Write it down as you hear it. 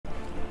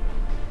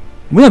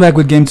We are back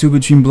with game 2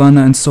 between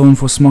Blunder and SoulWind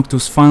for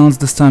Smog2's finals,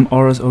 this time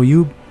ORAS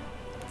OU.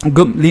 A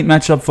good lead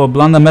matchup for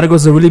Blunder. Metagross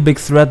is a really big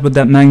threat with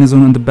that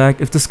Magnezone in the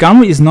back. If the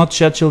Skarmory is not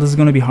Churchill, this is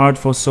going to be hard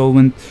for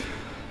SoulWind.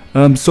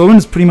 SoulWind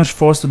is pretty much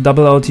forced to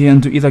double out here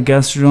into either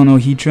Gastrodon or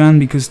Heatran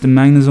because the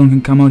Magnezone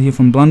can come out here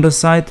from Blunder's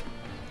side.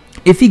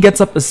 If he gets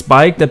up a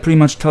Spike, that pretty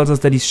much tells us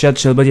that he's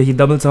Churchill, but yeah, he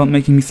doubles out,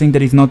 making me think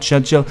that he's not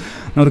Churchill.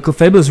 Now the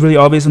Clefable is really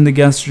obvious on the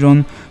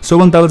Gastrodon.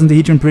 SoulWind doubles into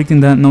Heatran, predicting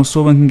that. Now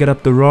SoulWind can get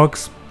up the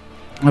rocks.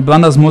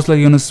 Blunder is most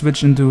likely going to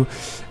switch into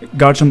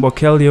Garchomp or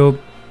Keldeo.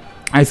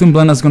 I assume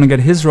Blunder is going to get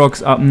his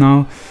rocks up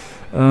now.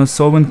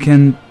 SoulWind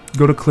can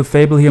go to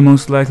Clefable here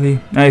most likely.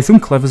 I assume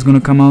Clef is going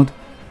to come out.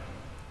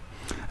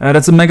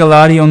 That's a Mega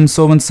Lati on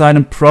SoulWind's side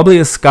and probably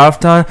a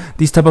Scarftar.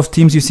 These type of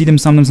teams, you see them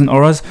sometimes in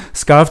ORAS.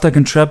 Scarftar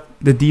can trap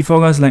the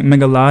Defoggers like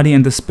Mega Lati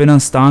and the Spinner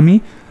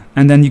Starmie,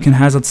 and then you can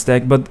Hazard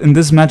stack. But in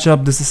this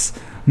matchup, this is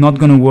not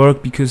gonna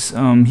work because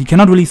he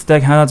cannot really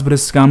stack Hazards with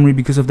his Skarmory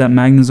because of that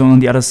Magnezone on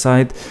the other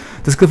side.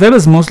 This Clefable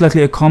is most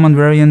likely a common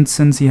variant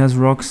since he has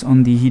rocks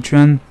on the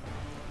Heatran.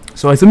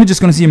 So I think we're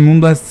just gonna see a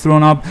Moonblast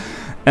thrown up.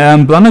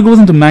 Blunder goes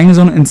into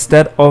Magnezone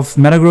instead of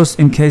Metagross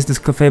in case this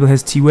Clefable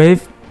has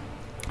T-Wave.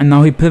 And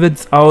now he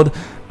pivots out,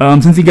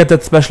 since he get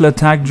that special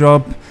attack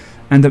drop,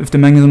 and if the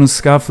Magnezone is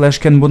Scar, Flash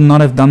Cannon would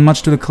not have done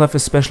much to the Clef,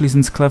 especially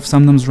since Clef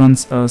sometimes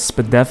runs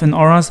Spadef in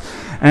ORAS.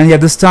 And yeah,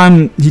 this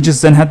time he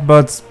just then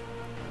headbutts,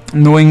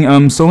 knowing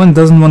SoulWind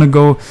doesn't want to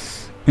go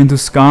into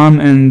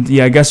Skarm, and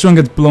yeah, Gastrodon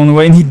gets blown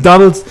away, and he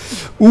doubles,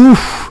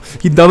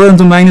 he doubled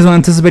into Magnezone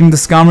anticipating the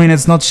Skarmory, and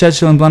it's not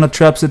Churchill, and Blunder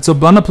traps it. So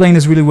Blunder playing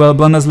this really well.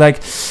 Blunder's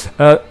like,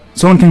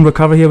 SoulWind can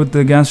recover here with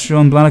the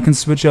Gastrodon, Blunder can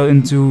switch out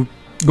into,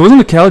 goes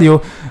into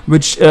Keldeo,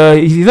 which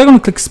he's either going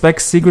to click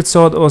Specs Secret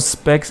Sword or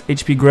Specs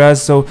HP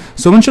Grass, so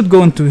SoulWind should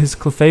go into his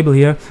Clefable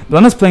here.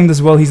 Blunder's playing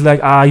this well. He's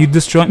like, you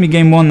destroyed me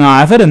game 1,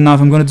 I've had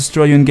enough, I'm going to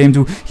destroy you in game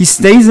 2. He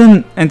stays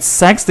in and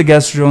sacks the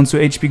Gastrodon to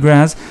HP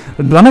Grass,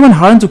 but Blunder went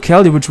hard into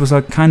Keldeo, which was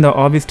like kind of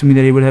obvious to me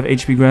that he would have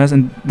HP Grass,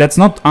 and that's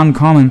not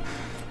uncommon.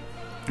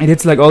 It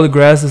hits like all the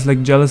grasses like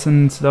Jellicent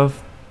and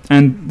stuff,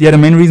 and yeah, the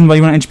main reason why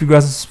you want HP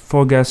Grass is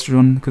for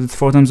Gastrodon, because it's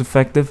 4 times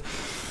effective.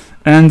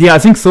 And yeah, I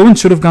think SoulWind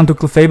should have gone to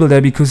Clefable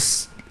there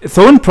because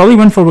SoulWind probably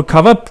went for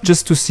Recover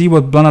just to see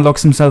what Blunder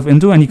locks himself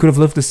into, and he could have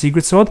lived the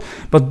Secret Sword,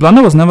 but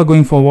Blunder was never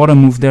going for a Water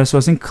move there, so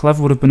I think Clef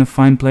would have been a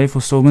fine play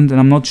for SoulWind,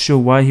 and I'm not sure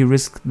why he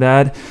risked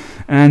that.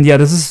 And yeah,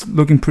 this is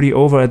looking pretty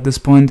over at this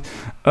point.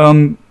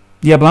 Yeah,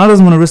 Blunder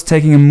doesn't want to risk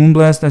taking a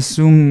Moonblast, I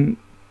assume.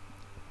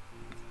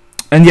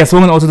 And yeah,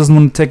 SoulWind also doesn't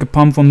want to take a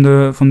pump from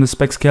the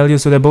Specs Keldeo,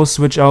 so they both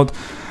switch out.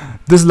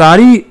 This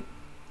Lati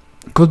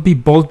could be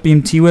Bolt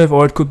Beam T-Wave,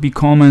 or it could be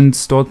Calm and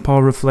Stored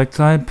Power Reflect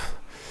type.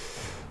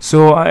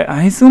 So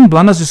I assume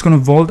Blunder's just gonna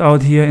Volt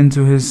out here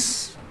into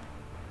his,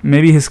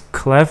 maybe his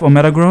Clef or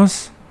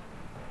Metagross.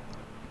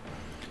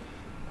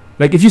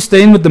 Like if you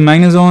stay in with the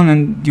Magnezone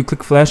and you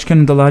click Flash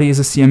Cannon, the Lati is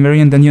a CM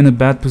variant, then you're in a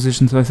bad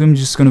position. So I think you're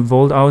just gonna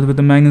Volt out with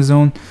the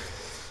Magnezone.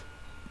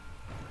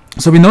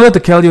 So we know that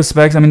the Keldeo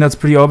specs, I mean that's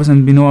pretty obvious,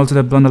 and we know also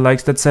that Blunder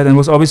likes that set, and it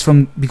was obvious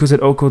from because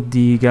it OHKO'd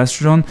the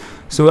Gastrodon.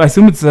 So I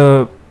assume it's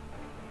the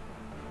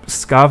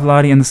Scarf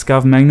Lati and the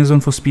Scarf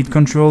Magnezone for speed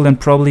control, then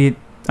probably,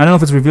 I don't know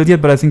if it's revealed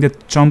yet, but I think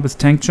that Chomp is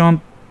Tank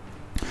Chomp.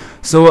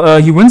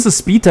 So he wins the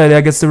speed tie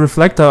there, gets the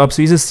Reflector up,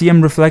 so he's a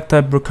CM Reflect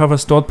type Recover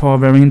Stored Power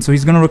variant, so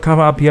he's gonna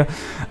recover up here.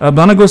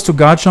 Blunder goes to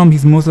Garchomp,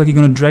 he's most likely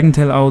gonna Dragon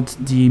Tail out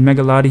the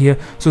Mega Lati here,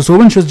 so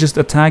SoulWind should just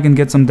attack and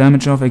get some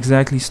damage off,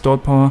 exactly,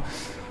 Stored Power.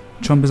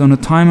 Chomp is on a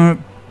timer,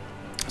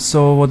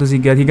 so what does he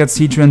get? He gets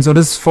Heatran, so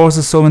this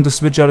forces SoulWind to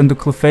switch out into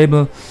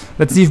Clefable.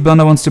 Let's see if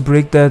Blunder wants to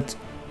break that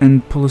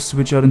and pull a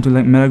switch out into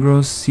like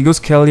Metagross. He goes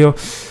Keldeo,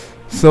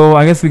 so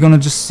I guess we're gonna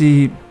just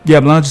see, yeah,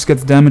 Blunder just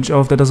gets damage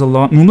off, that does a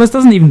lot. Moonblast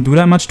doesn't even do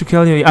that much to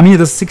Keldeo, I mean it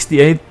does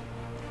 68,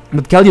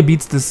 but Keldeo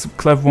beats this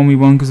Clef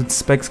 1v1 because it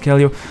specs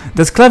Keldeo.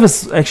 This Clef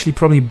is actually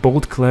probably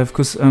Bolt Clef,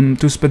 because to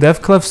Spadef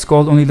Clef,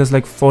 Scald only does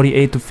like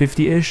 48 to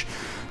 50-ish,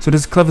 so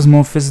this Clef is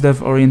more Fizdef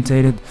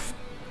orientated.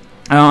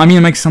 I mean,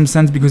 it makes some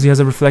sense because he has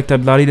a Reflect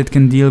type Lati that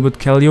can deal with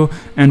Keldeo,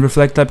 and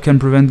Reflect type can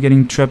prevent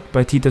getting trapped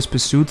by Tita's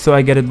Pursuit, so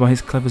I get it why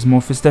his Clef is more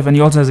Fizdef, and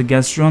he also has a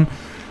Gastrodon,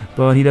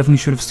 but he definitely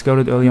should have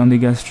scouted early on the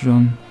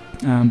Gastrodon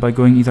by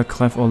going either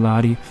Clef or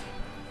Lati.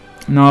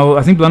 Now,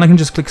 I think Blunder can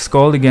just click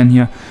Scald again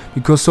here,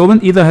 because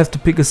SoulWind either has to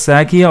pick a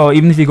sack here, or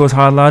even if he goes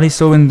hard Lati,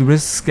 SoulWind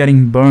risks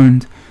getting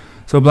burned.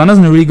 So Blunder's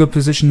in a really good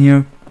position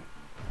here,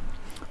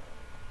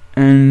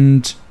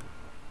 and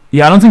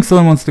yeah, I don't think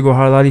SoulWind wants to go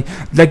hard Lati.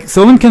 Like,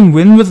 SoulWind can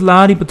win with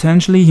Lati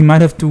potentially. He might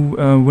have to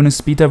win a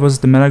speed type versus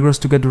the Metagross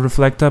to get the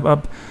Reflect type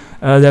up.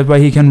 That way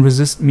he can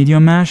resist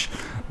Meteor Mash.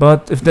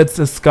 But if that's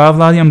a Scarf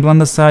Lati on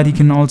Blunder's side, he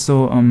can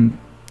also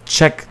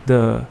check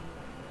the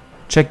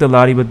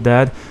Lati with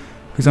that.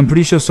 Because I'm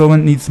pretty sure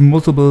SoulWind needs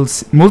multiple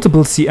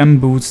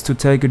CM boots to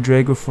take a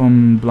Draco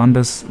from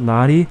Blunder's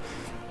Lati.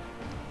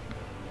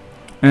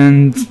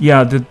 And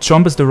yeah, the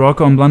Chomp is the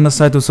Rocker on Blunder's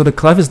side, so the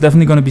Clef is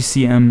definitely going to be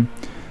CM.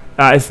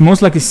 It's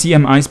most likely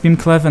CM Ice Beam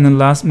Clef, and the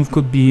last move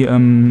could be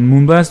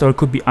Moonblast, or it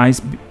could be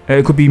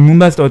it could be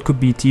Moonblast, or it could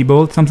be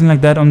T-Bolt, something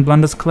like that on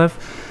Blunder's Clef.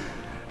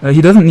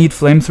 He doesn't need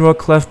Flamethrower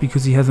Clef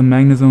because he has a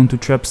Magnezone to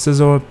trap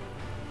Scizor.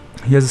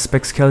 He has a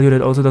Spexcalibur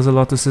that also does a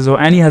lot to Scizor,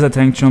 and he has a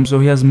Tank Jump, so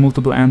he has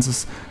multiple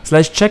answers.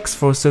 Slash checks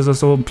for Scizor,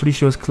 so I'm pretty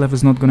sure his Clef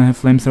is not gonna have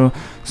Flamethrower.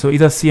 So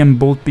either CM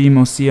Bolt Beam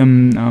or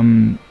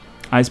CM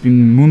Ice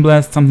Beam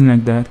Moonblast, something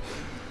like that.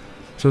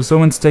 So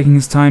SoulWind's taking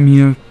his time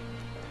here.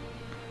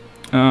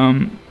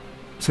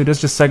 So he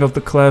does just sack off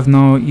the Clef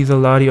now. Either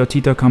Ladi or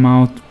Tita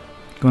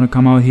gonna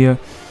come out here.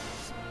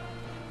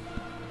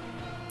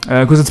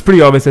 Because it's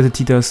pretty obvious that the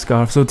Tita is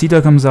Scarf. So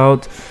Tita comes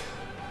out.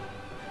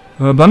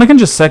 Blunder can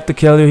just sack the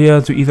Keldeo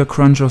here to either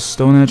Crunch or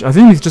Stone Edge. I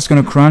think he's just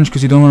gonna Crunch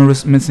because you don't want to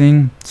risk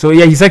missing. So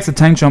yeah, he sacks the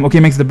Tank Jump. Okay,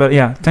 makes the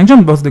Tank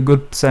Jump was the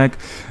good sack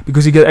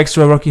because you get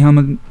extra Rocky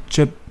Helmet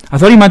chip. I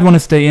thought he might want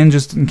to stay in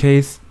just in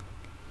case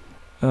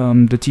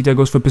the Tita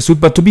goes for Pursuit.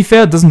 But to be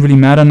fair, it doesn't really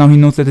matter. Now he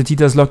knows that the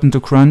Tita is locked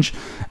into Crunch.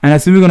 And I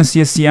think we're gonna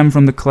see a CM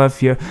from the Clef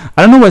here.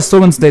 I don't know why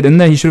SoulWind stayed in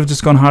there. He should have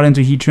just gone hard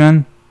into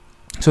Heatran.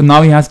 So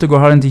now he has to go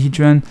hard into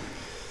Heatran.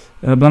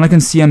 Blunder can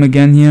CM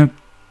again here.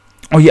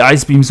 Oh, he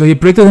Ice Beam, so he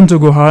predicted him to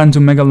go hard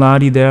into Mega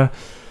Ladi there,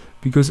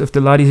 because if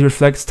the Ladi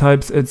reflects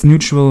types, it's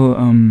neutral,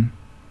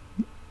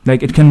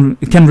 like it can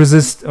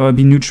resist or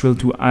be neutral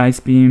to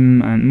Ice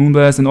Beam and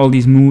Moonblast and all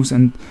these moves,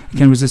 and it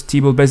can resist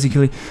T-Bolt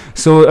basically.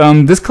 So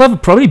this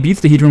Clef probably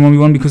beats the Heatran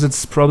 1v1 because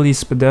it's probably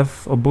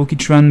Spadef or Bulky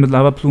Trend with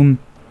Lava Plume,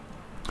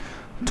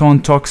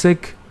 Taunt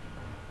Toxic.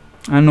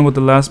 I don't know what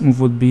the last move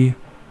would be.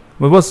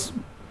 Well,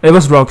 it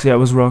was Rocks, yeah, it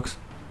was Rocks.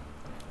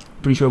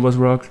 Pretty sure it was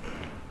Rocks.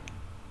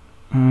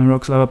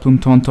 Rocks, Lava Plume,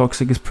 Taunt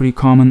Toxic is pretty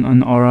common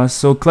on ORAS.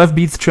 So Clef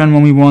beats Trend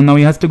 1v1. Now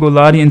he has to go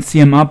Ladi and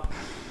CM up.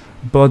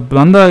 But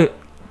Blunder...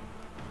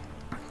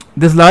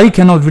 This Ladi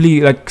cannot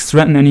really like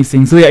threaten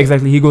anything. So yeah,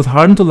 exactly. He goes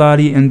hard into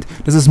Ladi and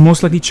this is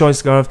most likely Choice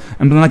Scarf.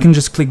 And Blunder can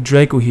just click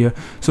Draco here.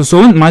 So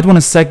SoulWind might want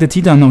to sack the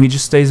Tita. No, he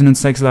just stays in and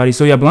sacks Ladi.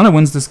 So yeah, Blunder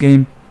wins this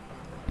game.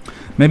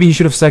 Maybe he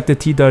should have sacked the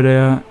Tita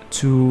there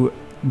to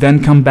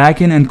then come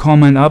back in and Calm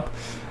Mind up.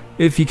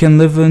 If he can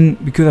live in,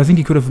 because I think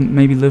he could have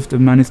maybe lived a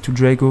 -2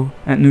 Draco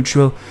at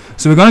neutral.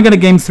 So we're gonna get a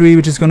game 3,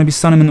 which is gonna be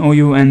Sun&moon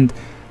OU, and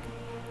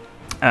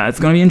it's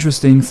gonna be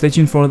interesting. Stay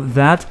tuned for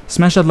that.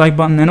 Smash that like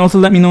button, and also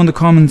let me know in the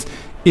comments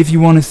if you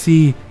want to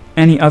see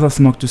any other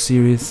Smog2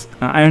 series.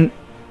 I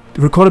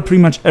recorded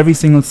pretty much every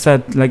single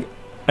set, like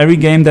every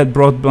game that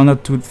brought Blunder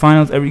to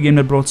finals, every game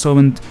that brought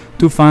SoulWind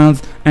to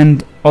finals,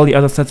 and all the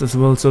other sets as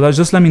well. So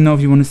just let me know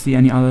if you want to see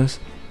any others,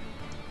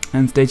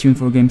 and stay tuned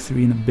for game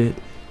 3 in a bit.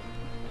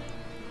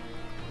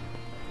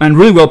 And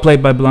really well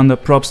played by Blunder,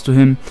 props to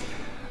him.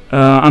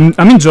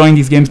 I'm enjoying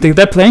these games.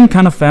 They're playing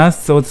kind of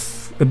fast, so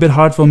it's a bit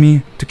hard for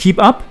me to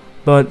keep up,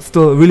 but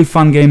still really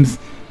fun games.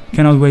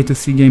 Cannot wait to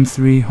see game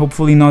 3.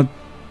 Hopefully not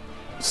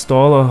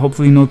stall, or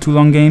hopefully no too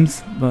long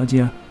games, but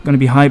yeah, gonna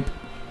be hype.